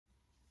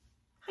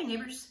Hi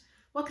neighbors,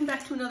 welcome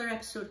back to another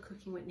episode of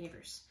Cooking with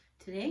Neighbors.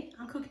 Today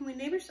on Cooking with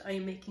Neighbors I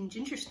am making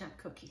Gingersnap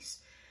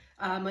Cookies.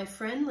 My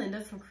friend Linda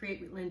from Create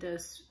with Linda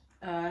is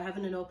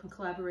having an open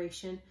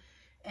collaboration,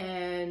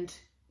 and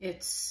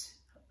it's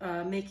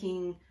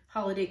making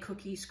holiday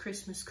cookies,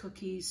 Christmas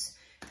cookies,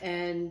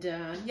 and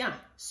yeah,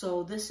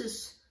 so this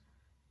is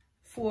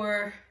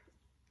for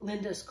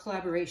Linda's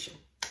collaboration.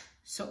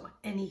 So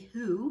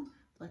anywho,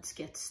 let's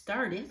get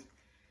started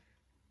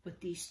with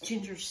these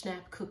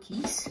Gingersnap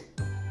cookies.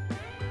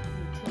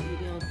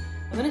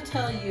 I'm going to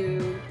tell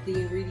you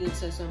the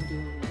ingredients as I'm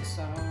doing this.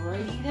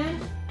 Alrighty then,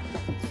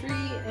 3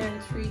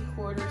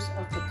 3/4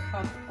 of the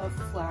cup of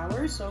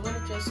flour. So I'm going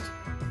to just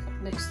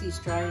mix these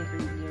dry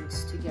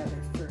ingredients together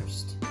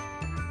first.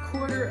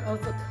 1/4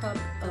 of a cup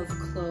of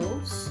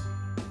cloves.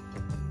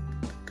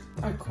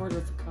 A 1/4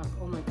 of a cup.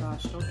 Oh my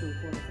gosh, don't do a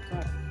 1/4 of a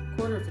cup.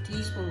 1/4 of a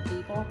teaspoon,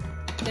 people.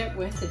 Get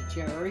with it,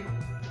 Jerry.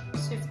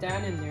 Sift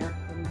that in there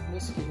and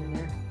whisk it in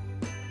there.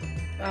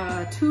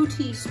 2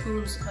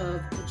 teaspoons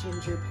of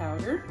ginger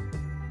powder.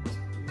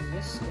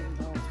 Whisk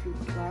it all through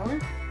the flour.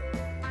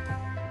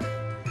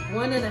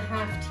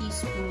 1½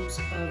 teaspoons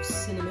of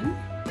cinnamon.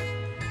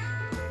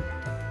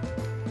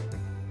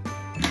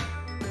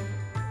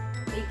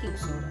 Baking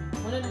soda.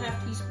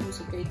 1½ teaspoons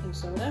of baking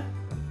soda.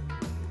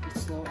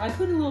 It's slow. I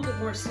put a little bit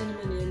more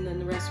cinnamon in than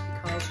the recipe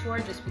calls for,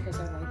 just because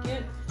I like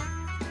it.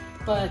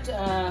 But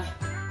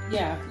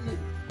yeah,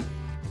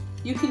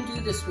 you can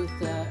do this with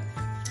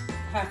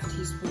 ½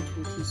 teaspoon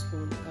to a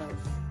teaspoon of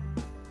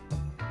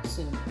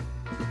cinnamon.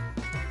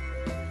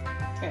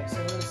 Okay, so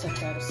I'm going to set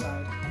that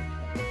aside.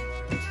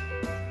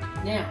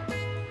 Now,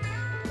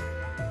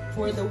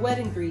 for the wet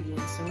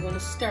ingredients, I'm going to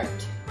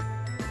start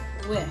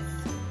with,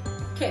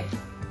 okay,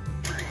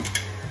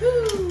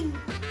 woo!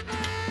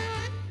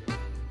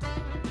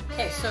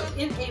 Okay, so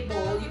in a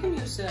bowl, you can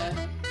use a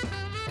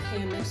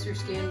hand mixer,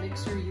 stand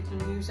mixer, you can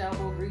use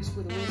elbow grease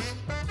with a whisk,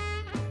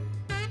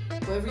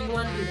 however you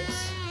want to do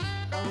this.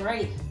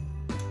 Alright,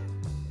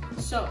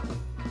 so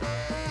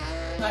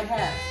I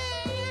have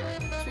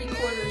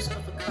 3/4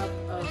 of a cup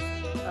of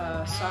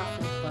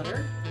softened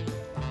butter,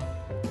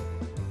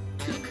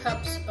 2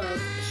 cups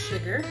of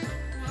sugar.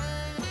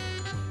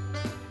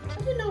 I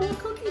didn't know what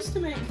cookies to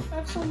make. I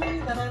have so many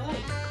that I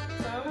like.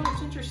 So I want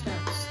ginger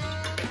snaps.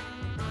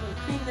 I'm going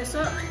to clean this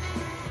up.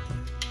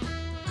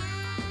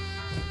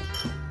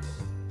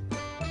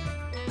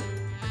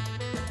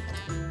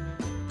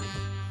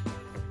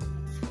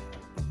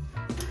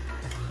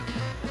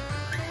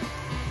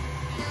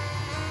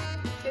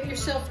 Get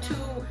yourself 2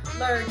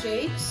 large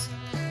eggs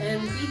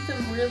and beat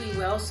them really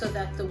well so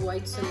that the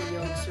whites and the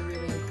yolks are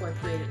really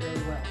incorporated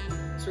really well.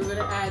 So we're going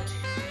to add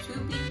 2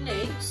 beaten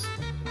eggs.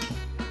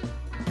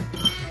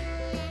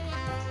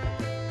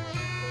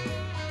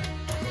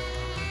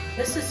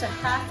 This is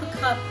 ½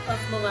 cup of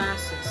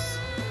molasses.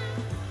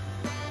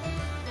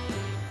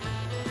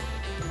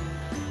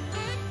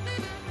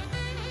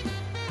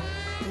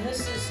 And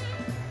this is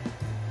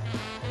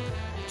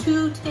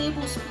 2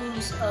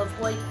 tablespoons of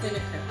white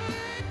vinegar.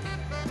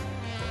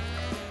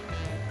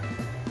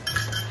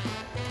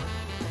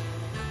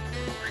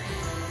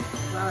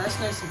 Wow, that's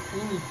nice and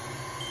creamy.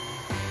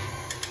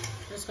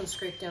 I'm just going to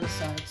scrape down the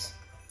sides.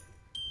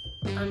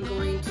 I'm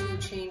going to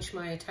change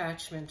my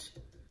attachment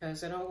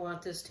because I don't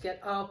want this to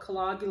get all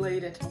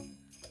coagulated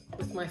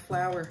with my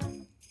flour.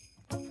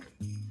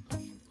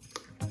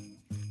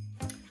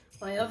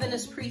 My oven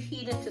is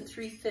preheated to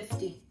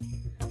 350.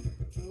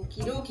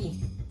 Okie dokie.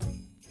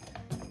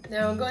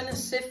 Now I'm going to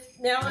sift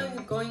in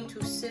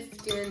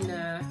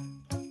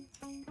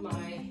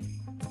my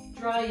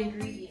dry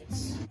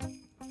ingredients.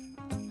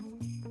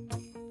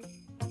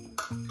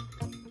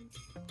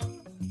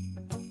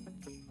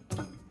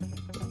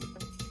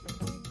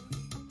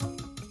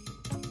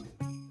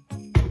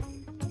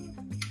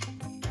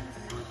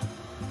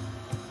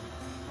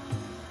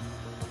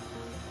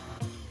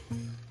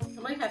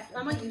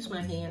 I might use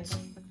my hands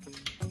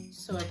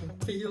so I can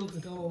feel the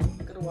dough.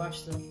 I gotta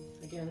wash them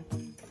again.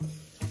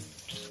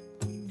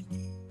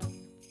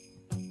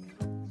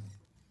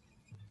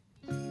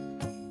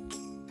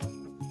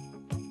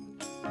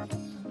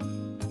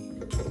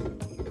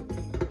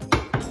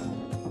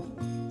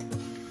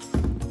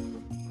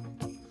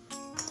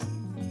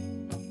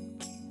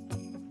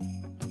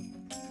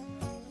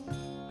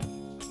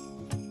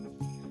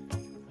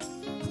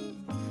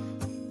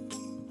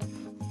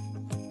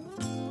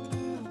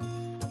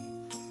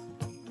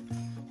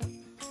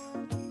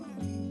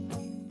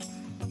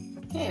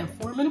 Okay, I'm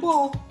forming a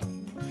ball.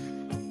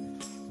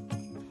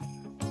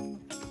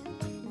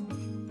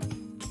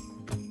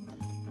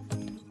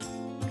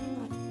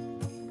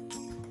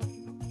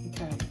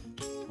 Okay,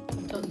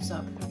 I'll tilt these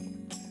up.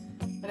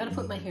 I gotta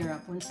put my hair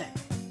up, 1 sec.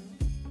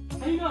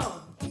 Hang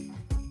on.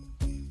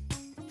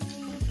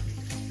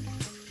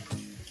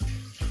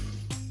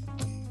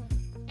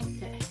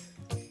 Okay.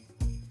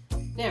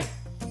 Now,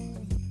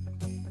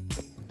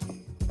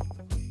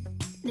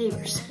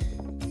 neighbors.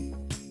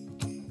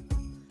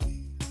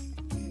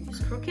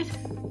 Crooked.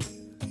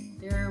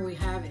 There we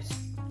have it.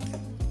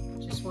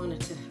 Just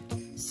wanted to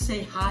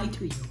say hi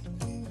to you.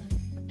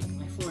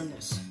 form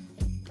this.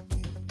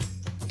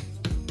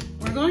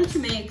 We're going to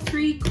make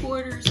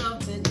 3/4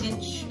 of an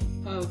inch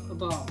of a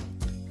ball,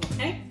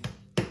 okay?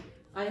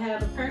 I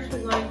have a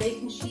parchment lined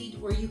baking sheet,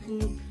 or you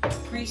can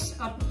grease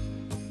up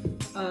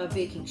a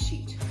baking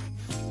sheet.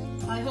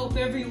 I hope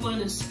everyone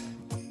is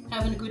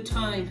having a good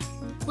time.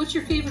 What's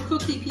your favorite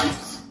cookie,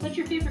 peeps? What's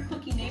your favorite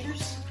cookie,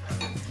 neighbors?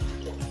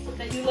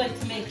 That you like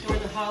to make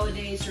during the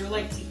holidays or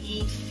like to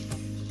eat?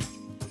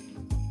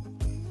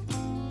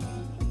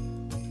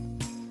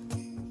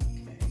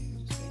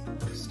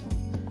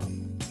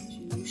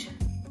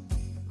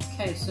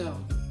 Okay, so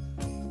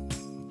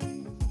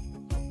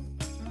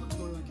looks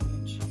more like an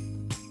inch.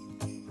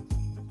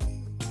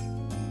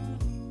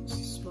 This is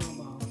a small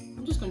ball.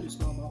 I'm just going to do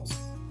small balls.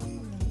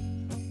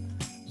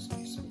 Just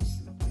going to space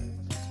them apart.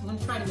 I'm going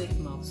to try to make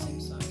them all the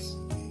same size.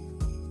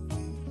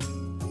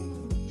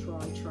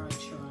 Try.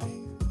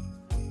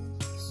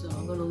 So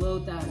I'm going to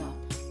load that up.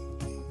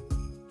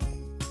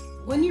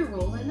 When you're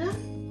rolling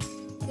them,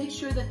 make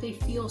sure that they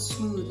feel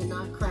smooth and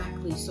not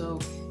crackly. So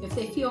if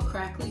they feel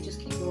crackly, just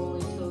keep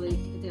rolling until they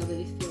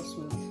feel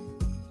smooth.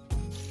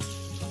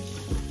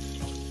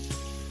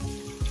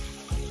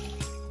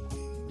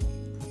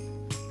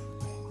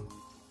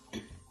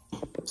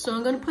 So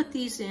I'm going to put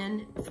these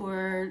in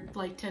for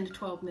like 10 to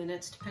 12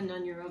 minutes, depending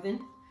on your oven.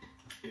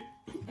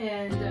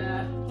 And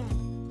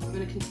I'm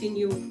going to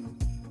continue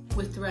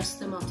with the rest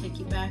of them. I'll take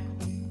you back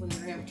when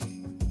they're out.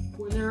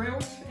 When they're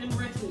out and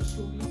ready to be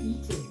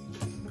eaten.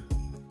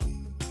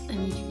 I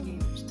need you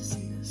neighbors to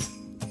see this.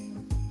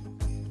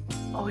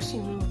 Oh, she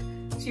moved.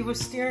 She was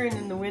staring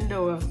in the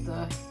window of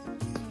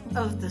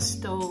the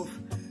stove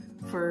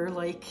for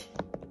like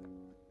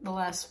the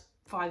last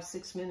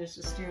 5-6 minutes,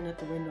 just staring at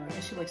the window. I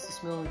guess she likes to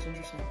smell the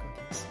Gingersnap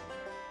Cookies.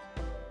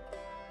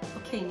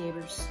 Okay,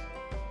 neighbors,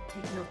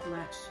 taking out the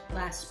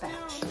last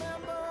batch.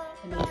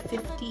 I made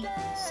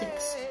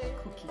 56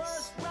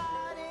 cookies.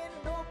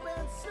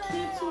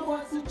 Cancel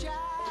button. They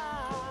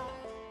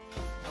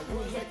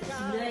get this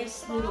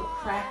nice little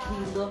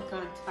crackly look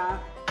on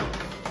top.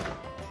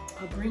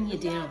 I'll bring you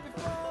down. I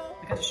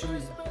gotta show you.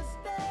 Look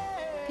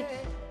at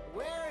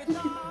these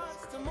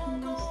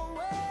cookies.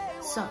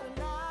 So,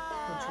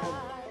 I'll try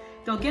that.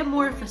 They'll get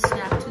more of a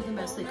snap to them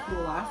as they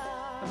cool off.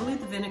 I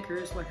believe the vinegar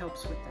is what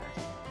helps with that.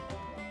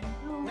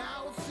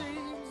 Now it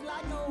seems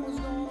like no one's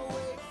gonna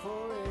wait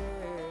for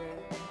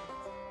it.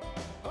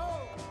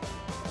 Oh,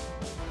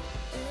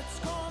 it's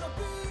gonna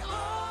be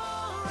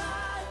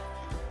alright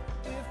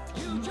if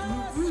you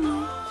just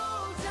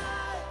hold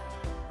tight.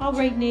 All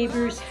right,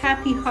 neighbors,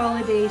 happy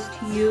holidays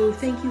to you.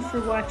 Thank you for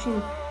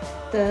watching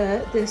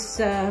this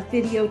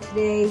video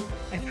today.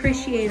 I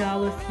appreciate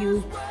all of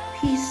you.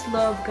 Peace,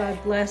 love, God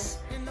bless.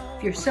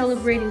 If you're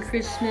celebrating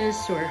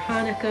Christmas or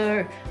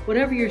Hanukkah or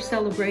whatever your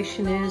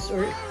celebration is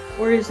or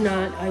is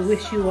not, I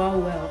wish you all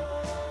well.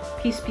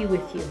 Peace be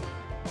with you.